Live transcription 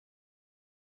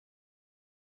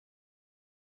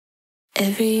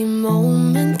Every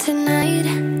moment tonight,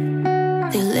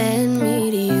 they led me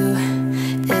to you.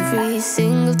 Every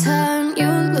single time you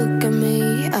look at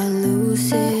me, I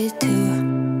lose it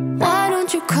too. Why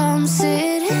don't you come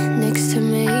sit next to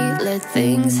me? Let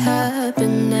things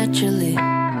happen naturally,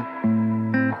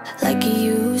 like it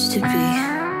used to be.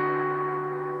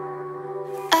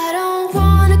 I don't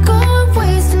wanna go and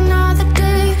waste another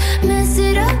day, mess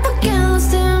it up again,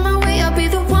 lost in my way. I'll be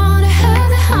the one to have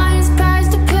the highest price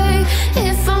to pay.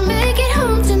 If I make it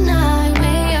home tonight,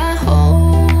 may I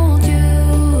hold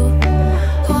you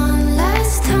one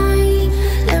last time?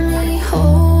 Let me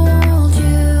hold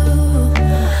you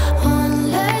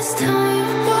one last time.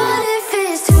 What if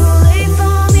it's too late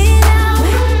for me now?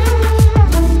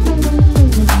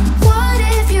 What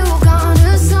if you're gone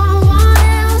to someone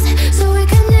else, so we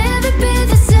can never be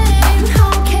the same?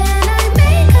 How can I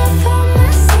make up for my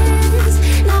sins?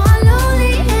 Now I'm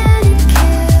lonely and it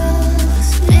kills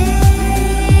me.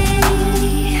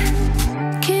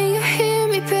 Can you hear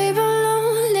me, babe? I'm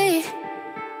lonely.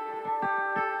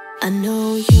 I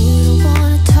know you don't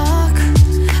wanna talk,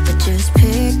 but just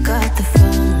pick up the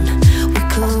phone. We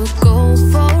could go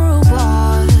for a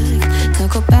walk,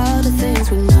 talk about the things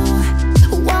we know.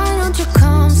 Why don't you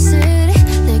come sit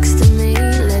next to me?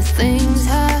 Let things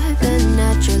happen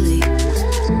naturally,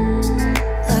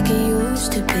 like it used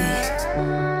to be.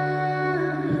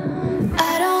 I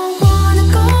don't wanna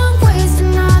go and waste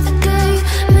another day,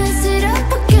 mess it up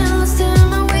again, lost in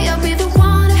my way. I'll be the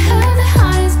one to have the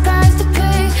highest price to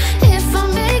pay. If I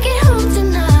make it home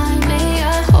tonight, may I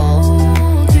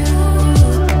hold you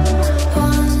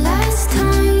one last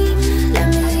time? Let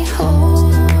me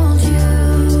hold you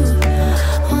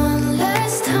one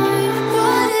last time.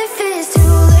 What if it's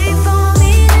too late for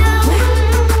me now?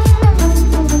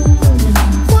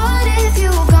 What if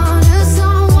you're gone to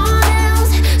someone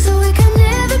else, so we can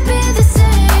never be the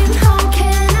same? How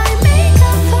can I make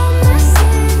up for my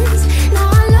sins? Now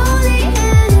I'm lonely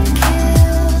and it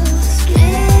kills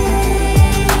me.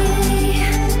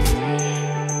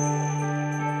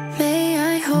 May I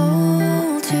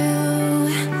hold you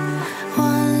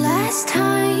one last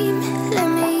time? Let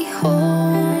me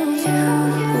hold you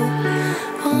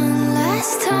one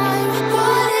last time.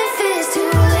 What if it's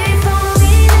too late for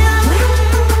me now?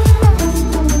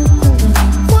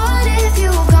 What if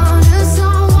you're gone to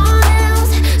someone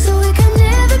else, so we can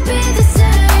never be the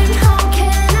same? How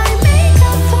can I make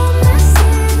up for my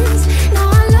sins? Now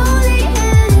I'm lonely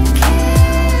and it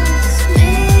kills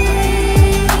me.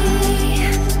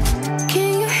 Can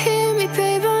you hear me,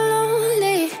 babe? I'm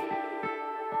lonely.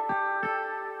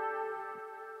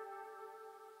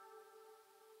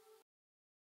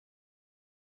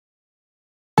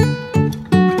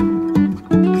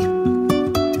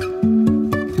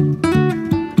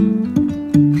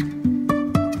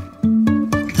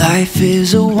 Life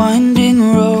is a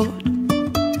winding road,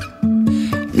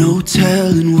 no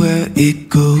telling where it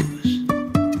goes.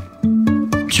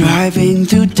 Driving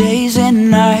through days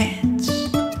and nights,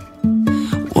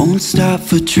 won't stop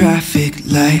for traffic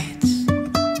lights.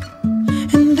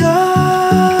 And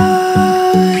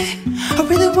I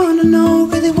really wanna know,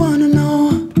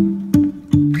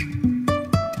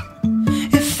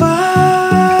 if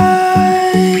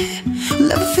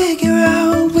will ever figure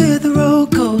out where the road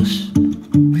goes.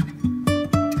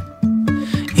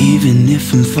 Even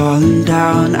if I'm falling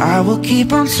down, I will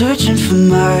keep on searching for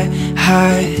my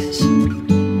highs.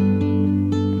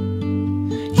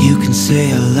 You can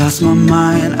say I lost my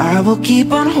mind, I will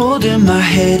keep on holding my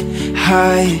head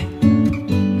high,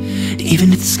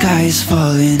 even if the sky is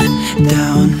falling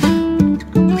down.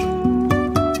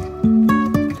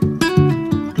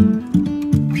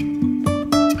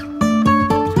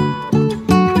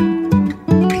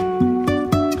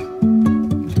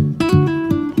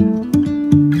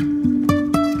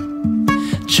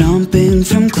 Jumping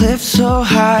from cliffs so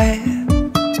high,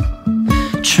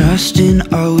 trusting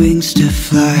our wings to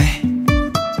fly.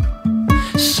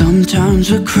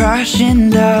 Sometimes we're crashing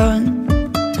down,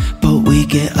 but we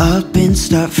get up and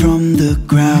start from the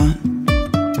ground.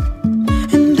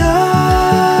 And I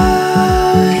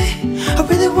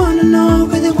really wanna know,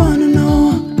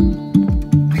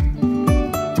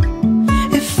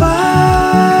 if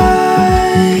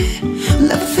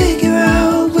will ever figure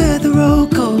out where the road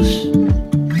goes.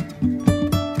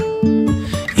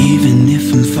 Even if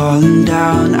I'm falling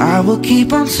down, I will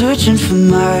keep on searching for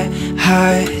my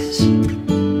highs.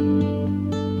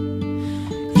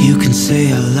 You can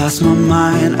say I lost my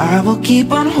mind, I will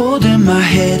keep on holding my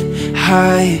head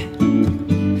high,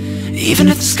 even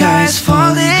if the sky is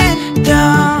falling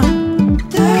down.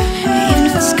 Even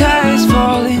if the sky is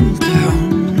falling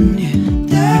down,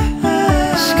 yeah.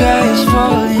 The sky is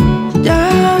falling down.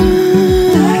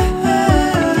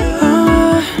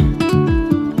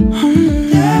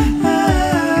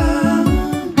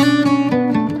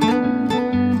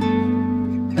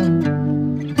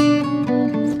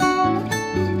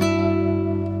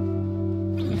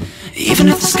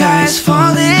 Even if the sky is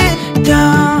falling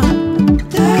down.